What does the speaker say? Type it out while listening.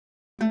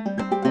Welcome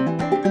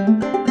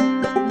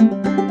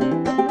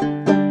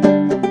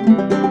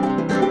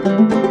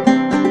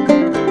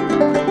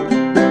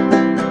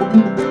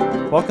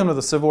to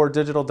the Civil War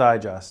Digital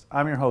Digest.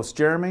 I'm your host,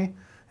 Jeremy,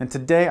 and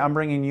today I'm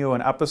bringing you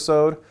an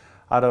episode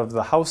out of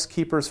the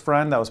Housekeepers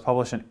Friend that was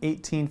published in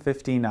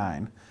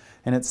 1859,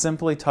 and it's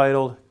simply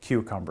titled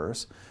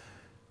Cucumbers.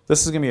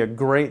 This is going to be a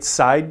great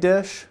side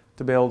dish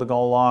to be able to go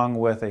along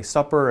with a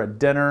supper, a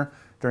dinner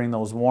during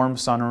those warm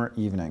summer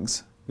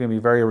evenings. It's going to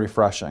be very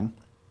refreshing.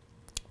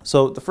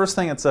 So the first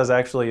thing it says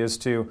actually is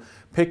to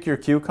pick your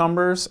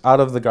cucumbers out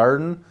of the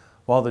garden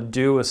while the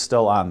dew is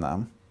still on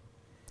them.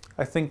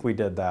 I think we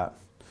did that.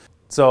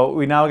 So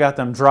we now got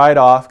them dried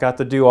off, got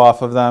the dew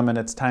off of them, and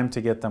it's time to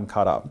get them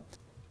cut up.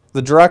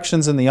 The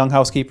directions in the Young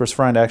Housekeepers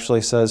Friend actually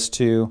says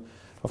to,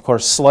 of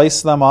course,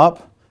 slice them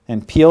up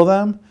and peel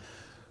them.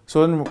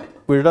 So when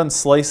we're done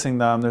slicing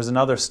them, there's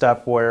another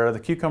step where the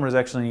cucumbers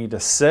actually need to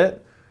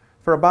sit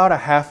for about a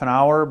half an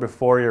hour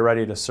before you're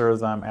ready to serve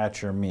them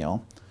at your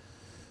meal.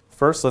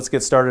 First, let's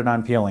get started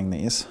on peeling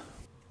these.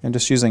 I'm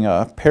just using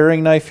a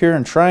paring knife here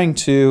and trying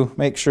to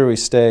make sure we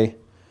stay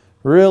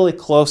really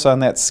close on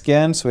that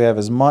skin so we have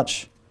as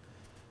much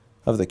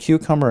of the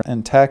cucumber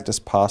intact as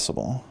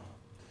possible.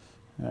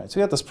 All right, so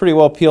we got this pretty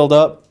well peeled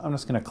up. I'm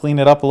just going to clean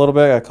it up a little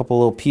bit. I got a couple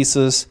little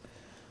pieces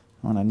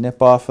I want to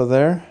nip off of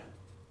there.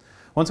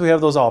 Once we have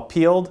those all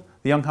peeled,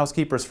 the Young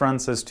Housekeepers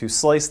Friend says to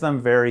slice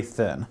them very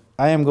thin.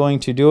 I am going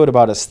to do it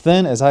about as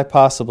thin as I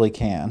possibly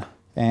can,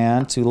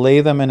 and to lay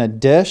them in a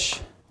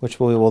dish, which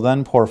we will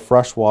then pour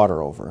fresh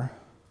water over.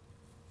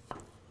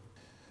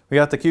 We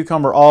got the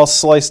cucumber all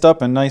sliced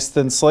up in nice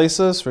thin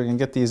slices, so we can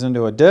get these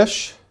into a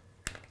dish.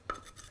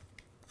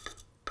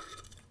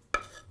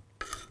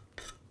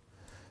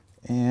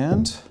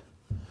 And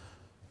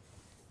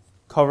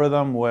cover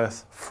them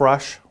with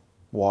fresh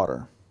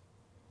water.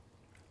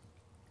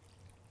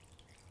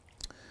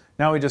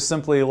 Now we just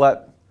simply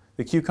let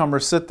the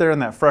cucumbers sit there in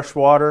that fresh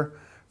water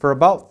for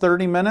about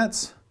 30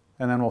 minutes,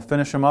 and then we'll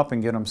finish them up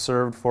and get them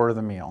served for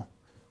the meal.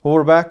 Well,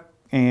 we're back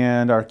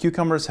and our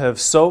cucumbers have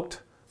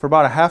soaked for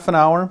about a half an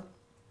hour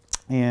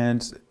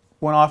and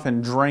went off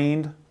and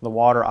drained the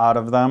water out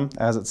of them,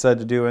 as it said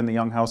to do in the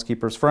Young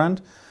Housekeeper's Friend.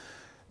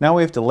 Now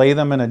we have to lay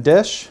them in a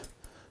dish.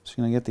 Just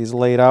going to get these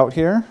laid out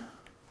here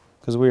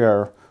because we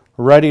are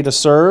ready to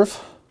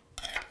serve.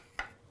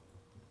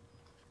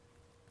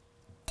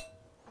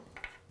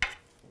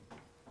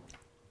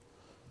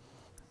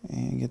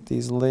 And get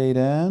these laid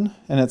in.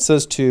 And it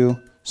says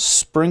to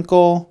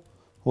sprinkle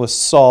with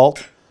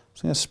salt.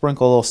 So I'm going to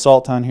sprinkle a little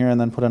salt on here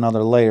and then put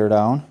another layer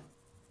down.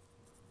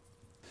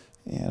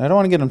 And I don't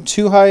want to get them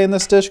too high in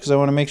this dish because I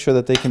want to make sure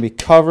that they can be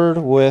covered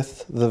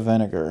with the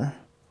vinegar.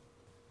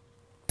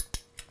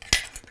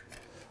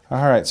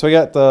 All right, so we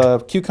got the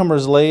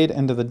cucumbers laid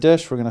into the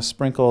dish. We're going to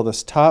sprinkle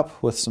this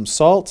top with some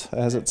salt,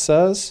 as it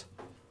says.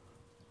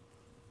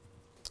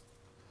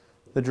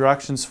 The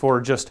directions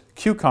for just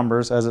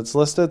cucumbers, as it's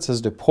listed,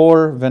 says to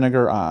pour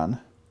vinegar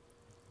on.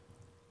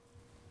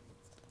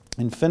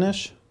 And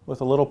finish with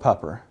a little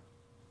pepper.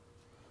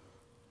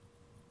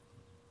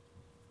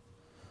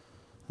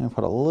 And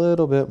put a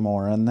little bit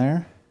more in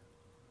there.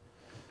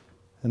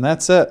 And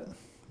that's it.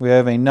 We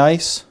have a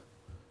nice,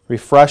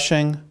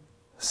 refreshing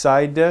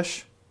side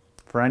dish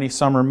for any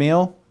summer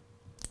meal.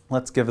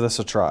 Let's give this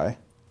a try.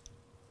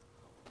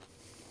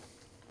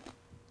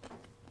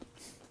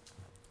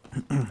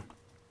 The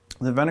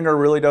vinegar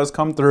really does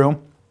come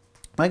through.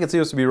 I can see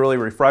this to be really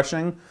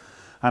refreshing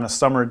on a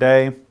summer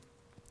day.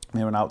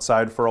 Maybe been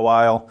outside for a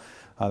while.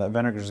 That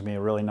vinegar is going to be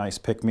a really nice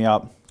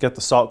pick-me-up. Get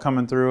the salt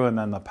coming through and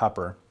then the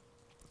pepper.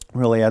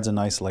 Really adds a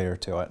nice layer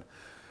to it.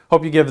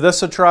 Hope you give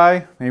this a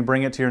try. Maybe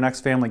bring it to your next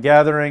family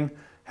gathering.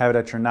 Have it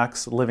at your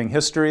next Living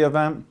History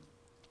event.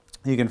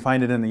 You can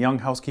find it in the Young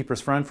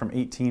Housekeepers Friend from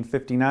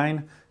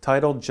 1859,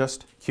 titled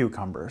Just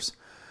Cucumbers.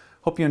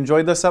 Hope you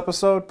enjoyed this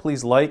episode.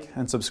 Please like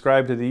and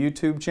subscribe to the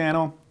YouTube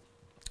channel.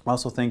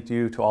 Also thank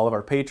you to all of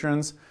our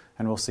patrons,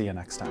 and we'll see you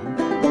next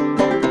time.